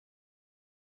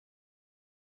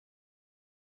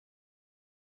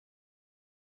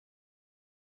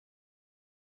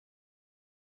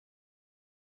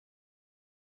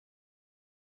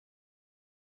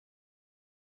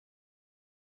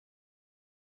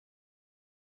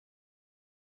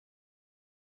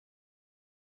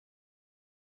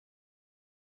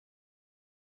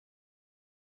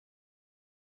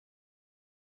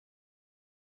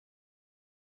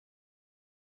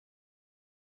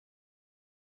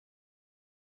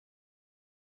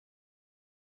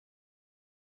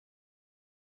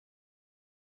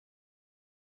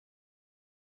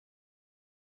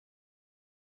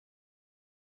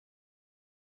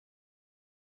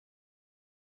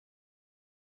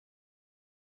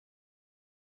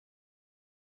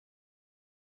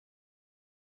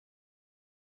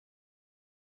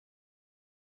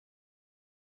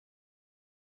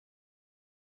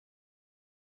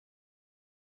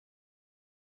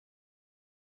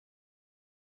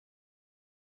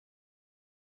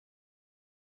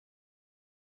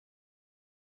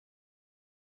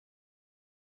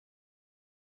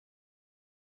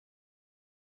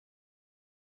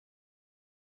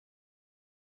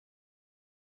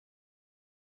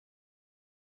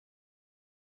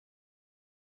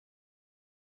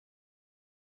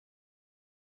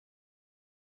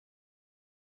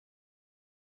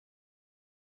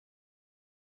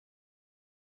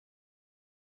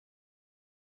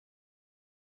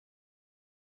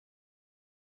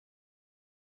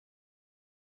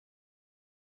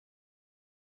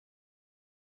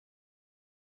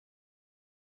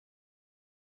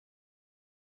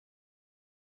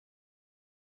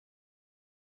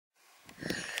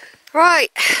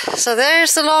Right, so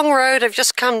there's the long road I've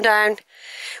just come down.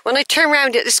 When I turn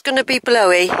around it's going to be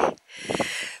blowy,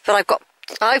 but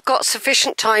I've got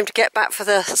sufficient time to get back for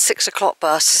the 6 o'clock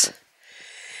bus.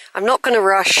 I'm not going to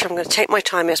rush, I'm going to take my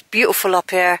time. It's beautiful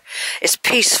up here, it's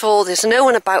peaceful, there's no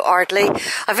one about hardly.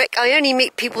 I only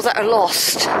meet people that are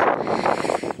lost.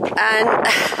 And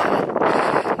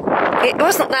it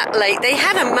wasn't that late. They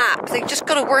had a map, they just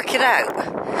got to work it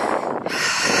out.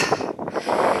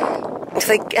 If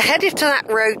they headed to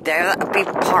that road there, that would be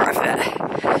part of it.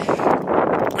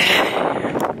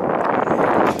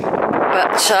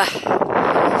 But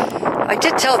I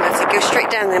did tell them if they go straight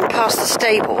down then past the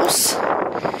stables.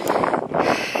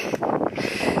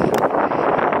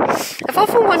 I've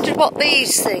often wondered what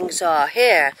these things are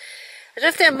here. I don't know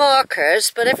if they're markers,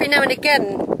 but every now and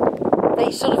again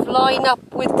they sort of line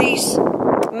up with these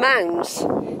mounds,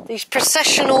 these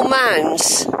processional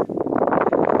mounds.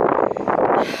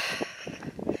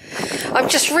 I'm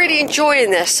just really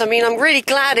enjoying this. I mean, I'm really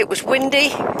glad it was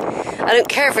windy. I don't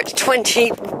care if it's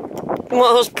 20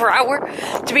 miles per hour.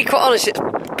 To be quite honest, it's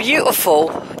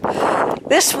beautiful.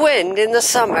 This wind in the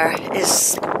summer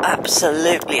is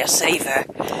absolutely a saver.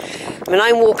 I mean,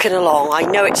 I'm walking along. I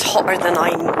know it's hotter than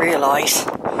I realise,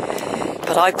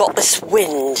 but I've got this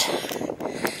wind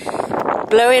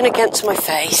blowing against my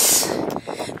face,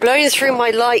 blowing through my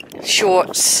light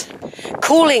shorts,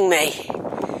 cooling me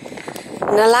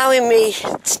and allowing me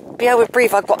to be able to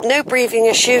breathe. I've got no breathing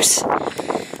issues.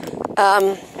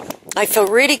 I feel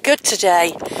really good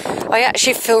today. I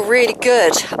actually feel really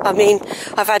good. I mean,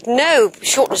 I've had no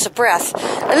shortness of breath.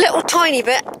 A little tiny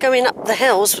bit going up the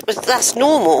hills, but that's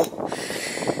normal.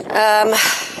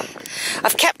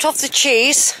 I've kept off the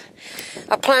cheese.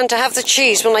 I plan to have the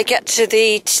cheese when I get to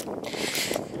the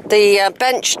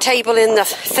bench table in the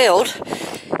field.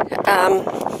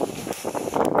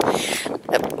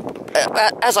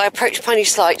 As I approach Pony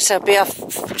Slights, there'll be a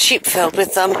sheep field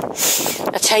with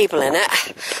a table in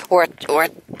it, or a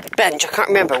bench, I can't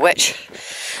remember which.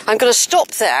 I'm going to stop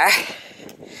there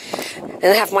and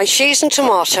have my cheese and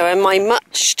tomato and my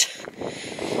much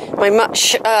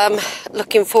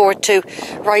looking forward to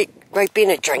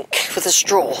Ribena drink with a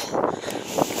straw.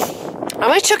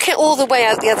 And I took it all the way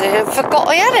out the other day and forgot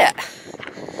I had it.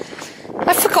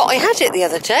 I forgot I had it the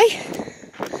other day.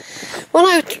 When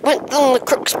I went on the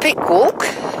Crook's Peak walk,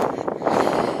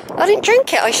 I didn't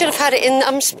drink it. I should have had it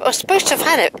I was supposed to have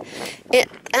had it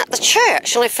at the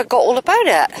church, and I forgot all about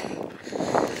it.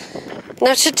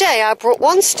 Now today I brought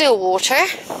two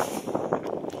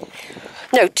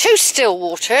still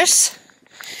waters,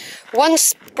 one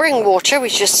spring water,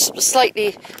 which is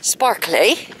slightly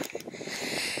sparkly,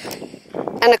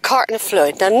 and a carton of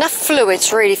fluid. Now enough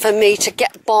fluids really for me to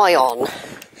get by on,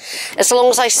 as long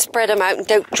as I spread them out and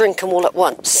don't drink them all at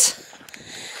once.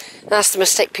 That's the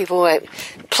mistake people won't.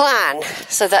 Plan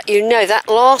so that you know that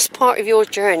last part of your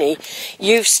journey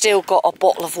you've still got a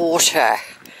bottle of water.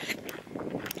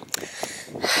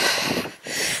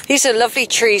 These are lovely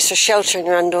trees for sheltering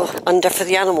under for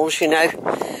the animals, you know.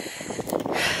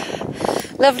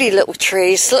 Lovely little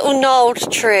trees, little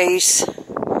gnarled trees.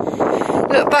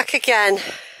 Look back again.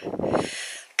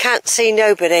 Can't see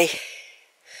nobody.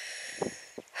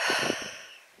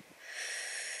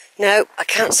 No, I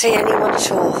can't see anyone at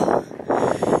all.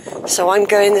 So I'm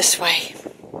going this way.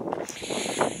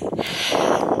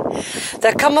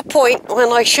 There come a point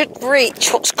when I should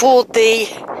reach what's called the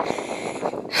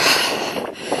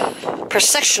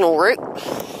processional route.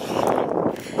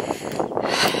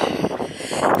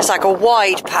 It's like a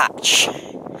wide patch.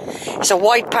 It's a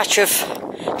wide patch of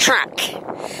track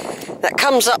that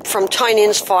comes up from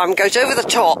Tynings farm, goes over the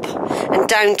top and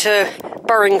down to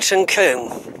Burrington Combe.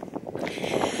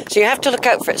 So you have to look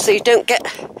out for it so you don't go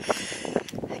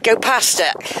past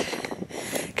it.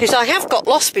 Because I have got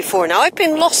lost before now. I've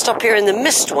been lost up here in the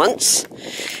mist once,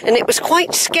 and it was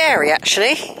quite scary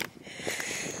actually.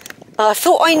 I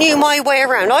thought I knew my way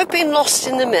around. I've been lost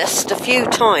in the mist a few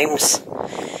times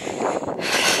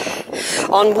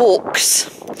on walks,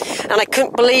 and I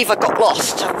couldn't believe I got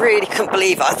lost. I really couldn't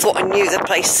believe it. I thought I knew the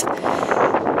place,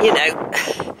 you know,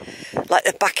 like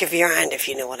the back of your hand, if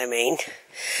you know what I mean.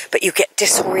 But you get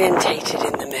disorientated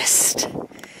in the mist.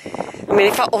 I mean,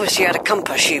 if I obviously had a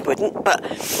compass, you wouldn't, but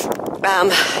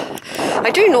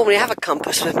I do normally have a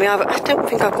compass with me. I don't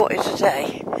think I've got it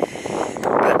today,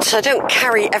 but I don't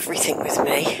carry everything with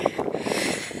me.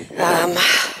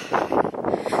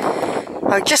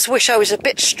 I just wish I was a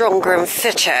bit stronger and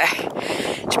fitter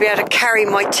to be able to carry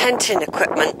my tenting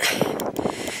equipment,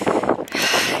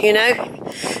 you know,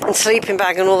 and sleeping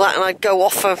bag and all that, and I'd go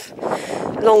off for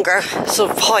longer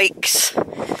sort of hikes.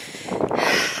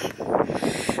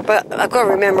 But But I've got to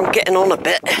remember I'm getting on a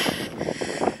bit.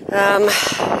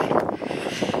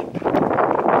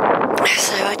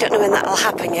 So I don't know when that'll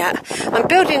happen yet. I'm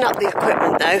building up the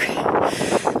equipment though.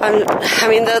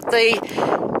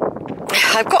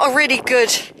 I've got a really good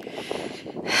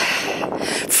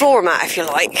floor mat, if you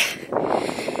like,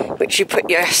 which you put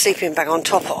your sleeping bag on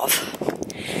top of.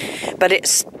 But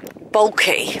it's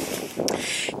bulky.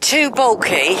 Too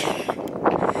bulky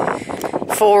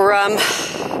for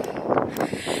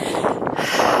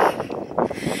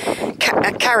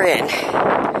carrying.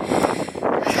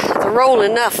 The roll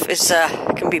enough is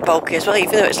can be bulky as well,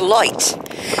 even though it's light.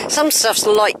 Some stuff's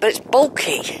light, but it's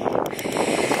bulky.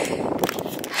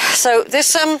 So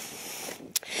this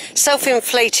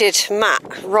self-inflated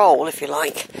mat roll, if you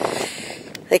like,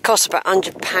 they cost about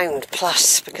 £100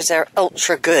 plus because they're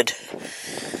ultra good,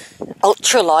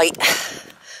 ultra light,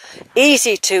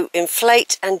 easy to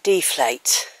inflate and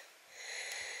deflate.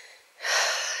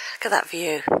 Look at that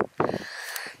view.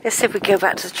 Let's see if we go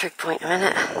back to the trig point a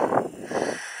minute.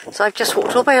 So I've just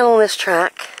walked all the way along this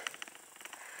track,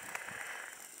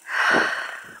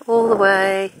 all the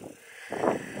way.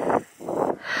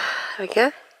 There we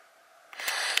go.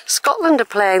 Scotland are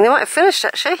playing. They might have finished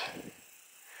actually.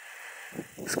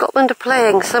 Scotland are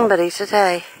playing somebody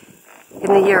today in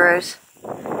the Euros.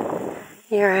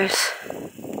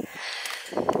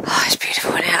 Oh, it's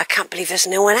beautiful now. I can't believe there's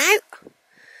no one out.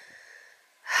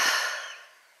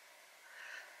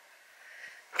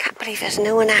 Can't believe there's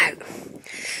no one out.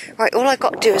 Right, all I've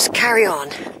got to do is carry on.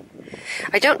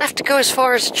 I don't have to go as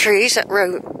far as the trees at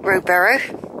Rowberrow.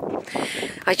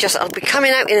 I'll be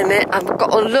coming out in a minute. I've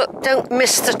got to look, don't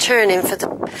miss the turning for the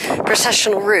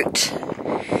processional route.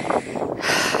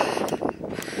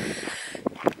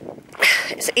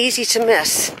 It's easy to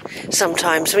miss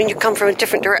sometimes when you come from a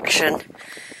different direction.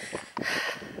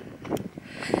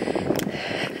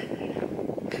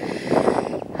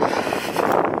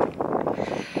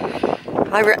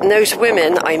 I reckon those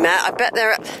women I met, I bet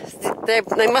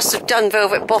they must have done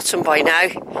Velvet Bottom by now.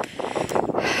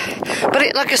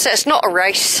 But like I said, it's not a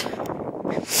race.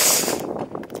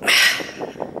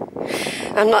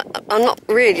 I'm not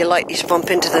really likely to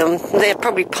bump into them. They'll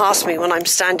probably pass me when I'm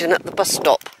standing at the bus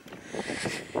stop,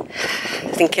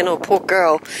 thinking, oh, poor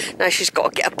girl, now she's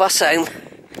got to get a bus home.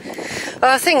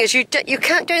 The thing is, you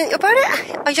can't do anything about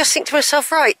it. I just think to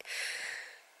myself, right,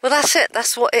 well, that's it.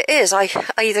 That's what it is. I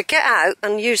either get out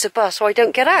and use the bus or I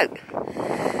don't get out.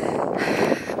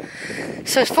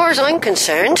 So as far as I'm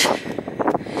concerned,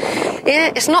 yeah,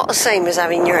 it's not the same as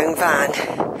having your own van,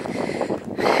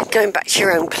 going back to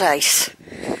your own place,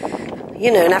 you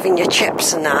know, and having your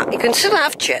chips and that. You can still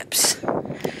have chips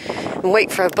and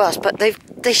wait for a bus, but they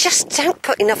just don't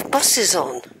put enough buses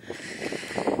on.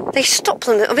 They stop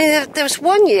them. I mean, there was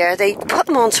one year they put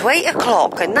them on to 8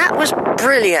 o'clock, and that was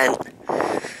brilliant.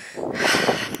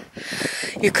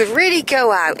 You could really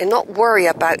go out and not worry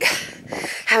about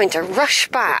having to rush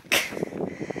back.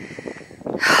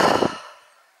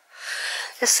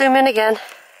 Just zoom in again.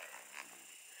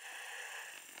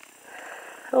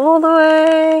 All the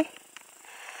way.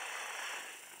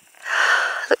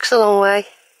 Looks a long way.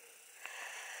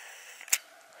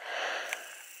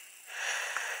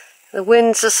 The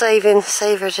wind's a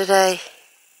saver today.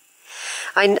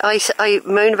 I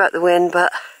moan about the wind,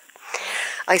 but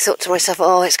I thought to myself,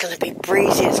 oh, it's going to be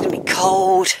breezy, it's going to be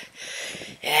cold.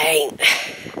 It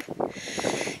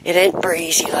ain't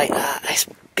breezy like that. It's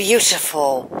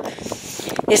beautiful.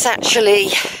 It's actually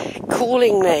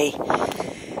cooling me.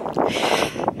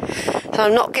 So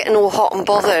I'm not getting all hot and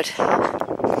bothered.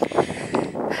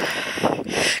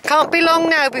 Can't be long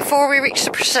now before we reach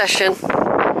the procession.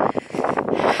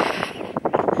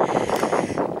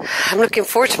 I'm looking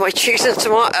forward to my cheese and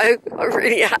tomato. I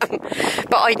really am.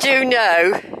 But I do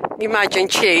know, imagine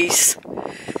cheese,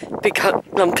 big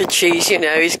lumpy cheese, you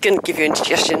know, is going to give you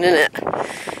indigestion, isn't it?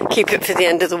 Keep it for the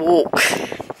end of the walk.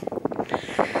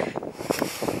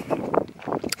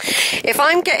 If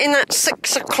I'm getting that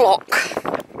 6 o'clock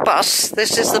bus,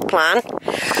 this is the plan,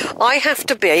 I have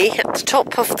to be at the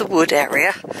top of the wood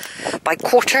area by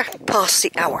 1/4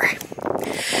 the hour.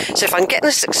 So if I'm getting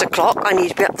the 6 o'clock, I need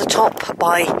to be at the top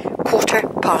by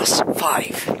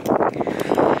 5:15.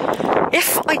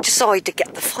 If I decide to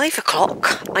get the 5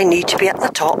 o'clock, I need to be at the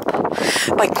top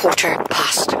by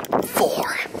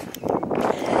 4:15.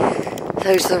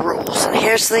 Those are the rules. And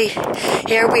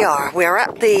here we are. We're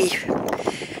at the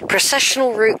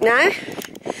processional route now.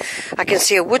 I can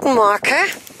see a wooden marker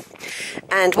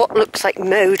and what looks like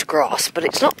mowed grass, but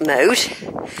it's not mowed.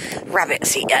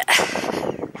 Rabbits eat it.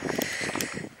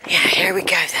 Yeah, here we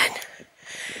go then.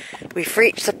 We've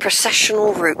reached the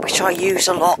processional route, which I use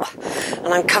a lot,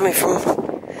 and I'm coming from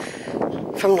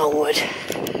from Longwood.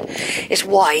 It's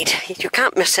wide, you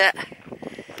can't miss it.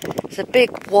 It's a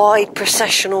big, wide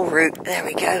processional route. There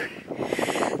we go.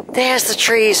 There's the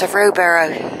trees of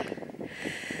Rowberrow.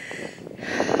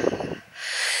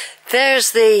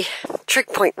 There's the trig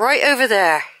point right over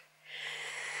there.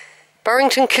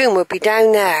 Burrington Combe would be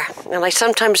down there, and I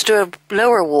sometimes do a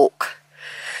lower walk.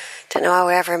 Don't know how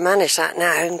I ever manage that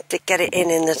now to get it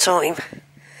in the time.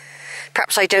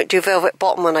 Perhaps I don't do velvet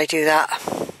bottom when I do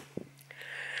that.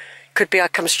 Could be I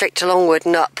come straight to Longwood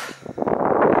and up.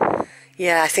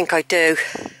 Yeah, I think I do.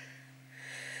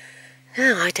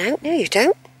 No, I don't. No, you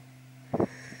don't.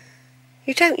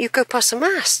 You don't. You go past the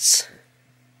masts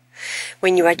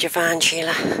when you had your van,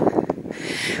 Sheila.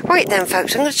 Right then,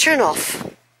 folks, I'm going to turn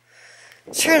off.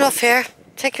 Turn off here.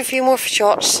 Take a few more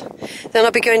shots. Then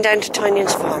I'll be going down to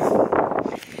Tynings farm.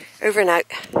 Over and out.